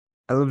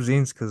I love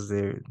zines because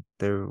they're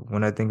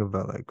when I think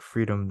about like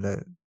freedom,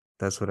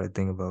 that's what I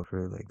think about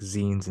for like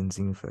zines and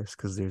zinefest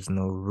because there's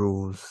no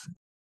rules.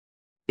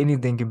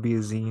 Anything can be a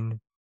zine.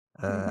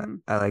 Hmm.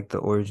 I like the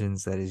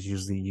origins that is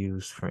usually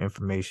used for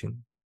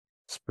information,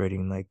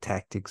 spreading like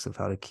tactics of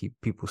how to keep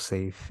people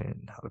safe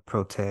and how to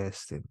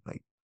protest and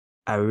like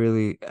I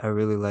really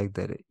like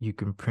that you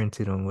can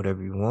print it on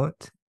whatever you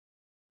want.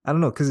 I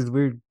don't know, because it's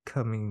weird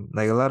coming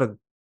like a lot of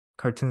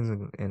cartoons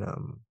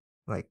and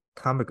like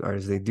comic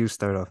artists, they do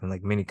start off in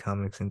like mini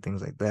comics and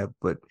things like that,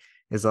 but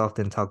it's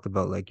often talked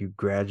about like you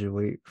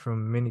graduate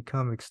from mini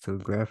comics to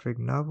graphic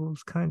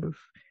novels kind of.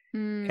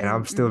 And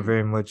I'm still Mm-hmm.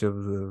 very much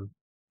of the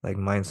like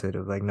mindset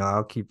of like, no,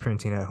 I'll keep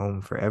printing at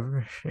home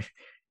forever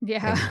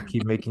Yeah. and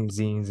keep making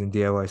zines and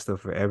DIY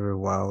stuff forever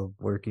while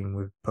working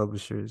with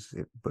publishers.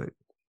 But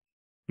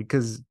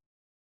because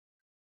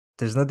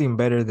there's nothing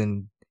better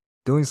than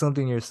doing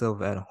something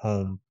yourself at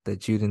home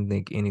that you didn't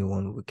think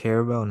anyone would care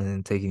about and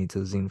then taking it to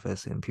a zine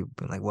fest and people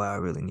being like, wow, I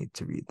really need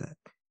to read that.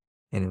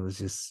 And it was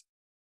just,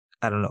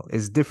 I don't know,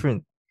 it's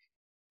different.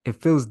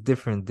 It feels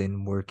different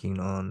than working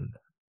on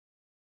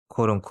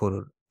quote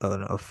unquote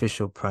an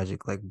official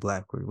project like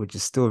Blackward, which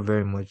is still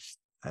very much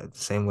the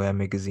same way I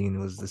make a zine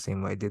was the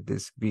same way I did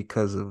this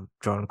because of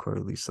John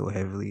Corley so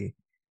heavily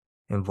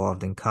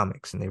involved in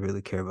comics and they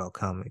really care about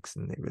comics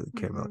and they really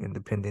care about Hmm.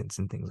 independence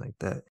and things like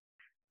that.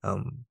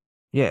 Um,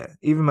 yeah,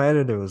 even my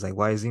editor was like,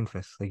 "Why Zine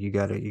Fest? Like, you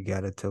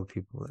gotta tell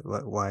people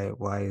like,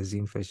 why is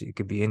Zine Fest? It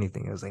could be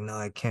anything." I was like, "No,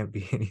 it can't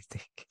be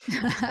anything.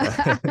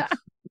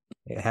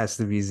 It has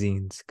to be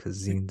zines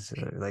because zines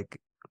are like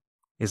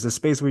it's the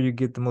space where you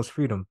get the most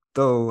freedom."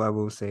 Though I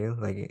will say,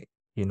 like,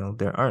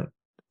 there aren't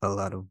a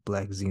lot of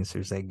black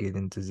zinesters that get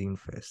into Zine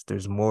Fest.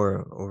 There's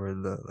more over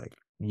the like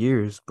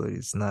years, but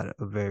it's not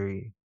a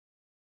very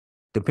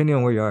depending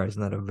on where you are, it's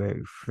not a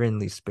very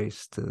friendly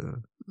space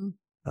to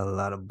a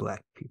lot of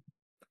black people.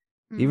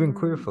 Even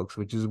queer Mm-hmm. folks,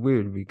 which is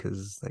weird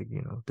because like,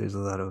 there's a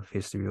lot of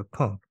history of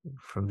punk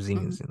from Hmm.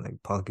 zines and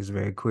like punk is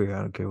very queer.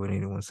 I don't care what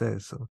anyone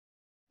says. So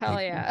Hell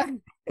like yeah.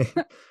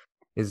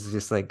 it's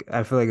just like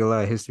I feel like a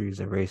lot of history is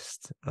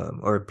erased,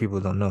 or people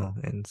don't know.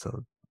 And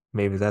so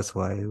maybe that's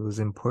why it was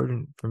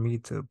important for me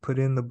to put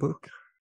in the book.